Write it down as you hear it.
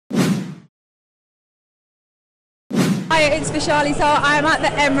Hi, it's Vishali. So I'm at the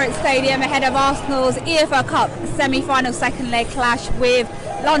Emirates Stadium ahead of Arsenal's EFL Cup semi-final second leg clash with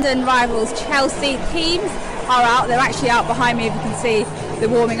London rivals Chelsea. Teams are out. They're actually out behind me, if you can see. They're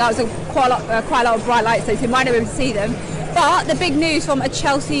warming up. So quite a lot of bright lights, so you might not be able to see them. But the big news from a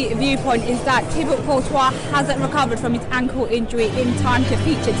Chelsea viewpoint is that Thibaut Courtois hasn't recovered from his ankle injury in time to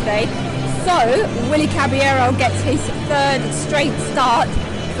feature today. So Willy Caballero gets his third straight start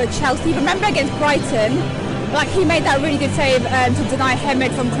for Chelsea. Remember against Brighton, like he made that really good save to deny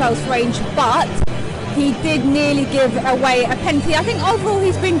Hemed from close range, but he did nearly give away a penalty. I think overall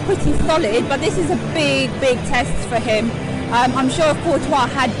he's been pretty solid, but this is a big test for him. I'm sure if Courtois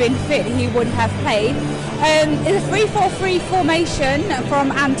had been fit, he would have played. It's a 3-4-3 formation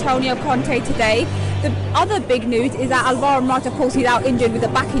from Antonio Conte today. The other big news is that Alvaro Morata, of course, he's out injured with a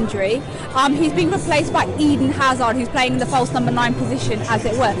back injury. He's been replaced by Eden Hazard, who's playing in the false number 9 position, as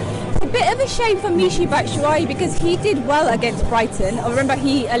it were. It's a bit of a shame for Michy Batshuayi because he did well against Brighton. I remember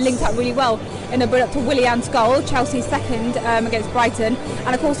he linked up really well in the build-up to Willian's goal, Chelsea's second against Brighton.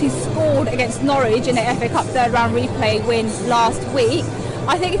 And of course, he scored against Norwich in the FA Cup third round replay win last week.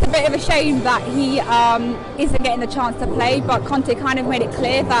 I think it's a bit of a shame that he isn't getting the chance to play, but Conte kind of made it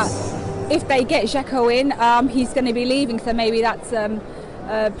clear that if they get Dzeko in, he's going to be leaving, so maybe that's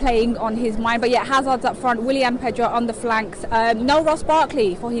playing on his mind. But yeah, Hazard's up front, Willian Pedro on the flanks. No Ross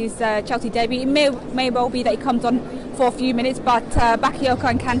Barkley for his Chelsea debut. It may well be that he comes on for a few minutes, but Bakayoko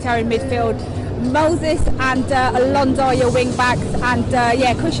and Kante in midfield. Moses and Alonso, your wing backs, and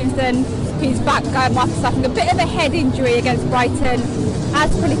yeah, Christensen, who's back after suffering a bit of a head injury against Brighton,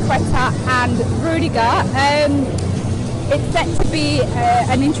 Azpilicueta and Rudiger. It's set to be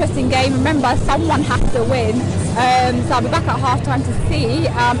an interesting game. Remember, someone has to win. So I'll be back at half-time to see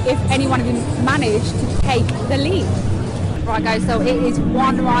if anyone of them managed to take the lead. Right guys, so it is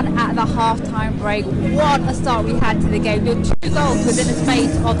 1-1 at the half-time break. What a start we had to the game. We had 2 goals within a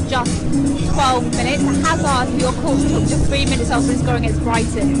space of just 12 minutes. Hazard, who of course took just 3 minutes off when scoring against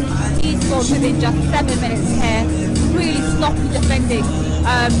Brighton, he scored within just 7 minutes here. Really sloppy defending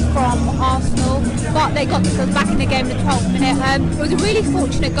from Arsenal, but they got themselves back in the game in the 12th minute. It was a really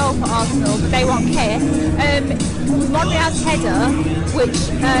fortunate goal for Arsenal, but they won't care. Monreal's header, which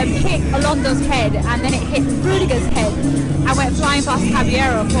hit Alonso's head and then it hit Rudiger's head and went flying past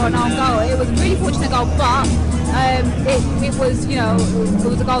Caballero for an own goal. It was a really fortunate goal, but it was, you know, it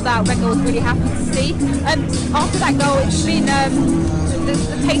was a goal that Wenger was really happy to see. After that goal, it's been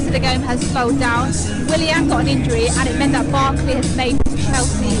the pace of the game has slowed down. Willian got an injury and it meant that Barkley has made his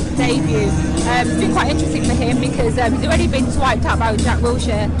Chelsea debut. It's been quite interesting for him because he's already been swiped out by Jack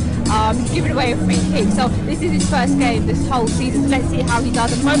Wilshere. He's given away a free kick, so this is his first game this whole season, so let's see how he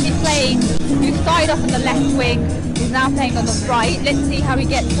does. At the moment he's playing, he started off on the left wing, he's now playing on the right. Let's see how he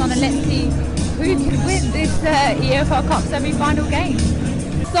gets on and let's see who can win this EFL Cup semi-final game.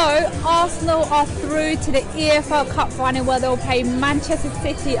 So Arsenal are through to the EFL Cup final where they'll play Manchester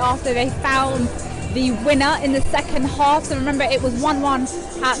City after they found the winner in the second half. So remember, it was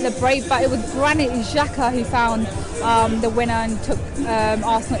 1-1 at the break, but it was Granit Xhaka who found the winner and took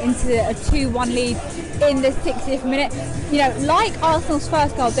Arsenal into a 2-1 lead in the 60th minute. You know, like Arsenal's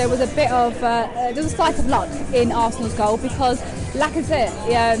first goal, there was a bit of there was a slice of luck in Arsenal's goal because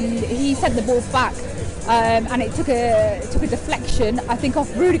Lacazette, he sent the ball back. And it took a deflection, I think,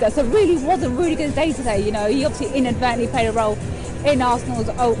 off Rudiger. So it really wasn't Rudiger's day today. You know, he obviously inadvertently played a role in Arsenal's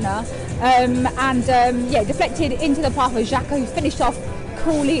opener, yeah, deflected into the path of Xhaka, who finished off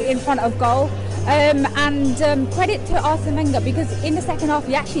coolly in front of goal. Credit to Arsene Wenger because in the second half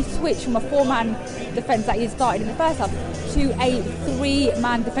he actually switched from a 4-man defence that he started in the first half to a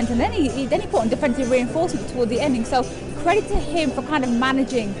 3-man defence, and then he put on defensive reinforcement toward the ending. So credit to him for kind of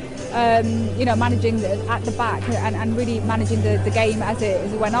managing. Managing at the back and really managing the game as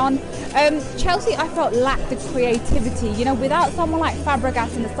it went on. Chelsea, I felt, lacked the creativity. You know, without someone like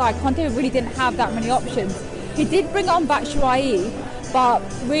Fabregas in the side, Conte really didn't have that many options. He did bring on Batshuayi, but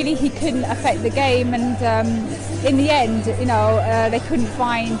really he couldn't affect the game. And in the end, you know, they couldn't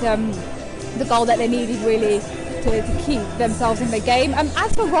find the goal that they needed really to keep themselves in the game.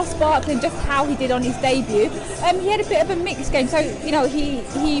 As for Ross Barkley and just how he did on his debut, he had a bit of a mixed game. So, you know,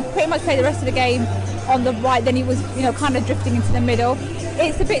 he pretty much played the rest of the game on the right, then he was, you know, kind of drifting into the middle.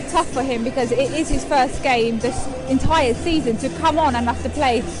 It's a bit tough for him because it is his first game this entire season. To come on and have to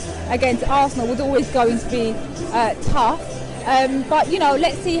play against Arsenal was always going to be tough. But, you know,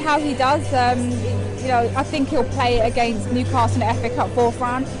 let's see how he does. You know, I think he'll play against Newcastle in the FA Cup 4th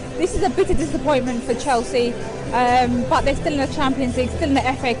round. This is a bitter disappointment for Chelsea, but they're still in the Champions League, still in the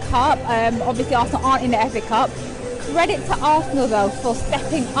FA Cup. Obviously Arsenal aren't in the FA Cup. Credit to Arsenal though for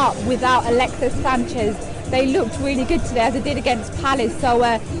stepping up without Alexis Sanchez they looked really good today, as they did against Palace. So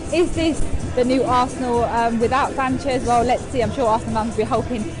is this the new Arsenal without Sanchez? Well, let's see. I'm sure Arsenal fans will be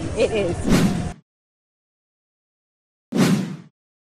hoping it is.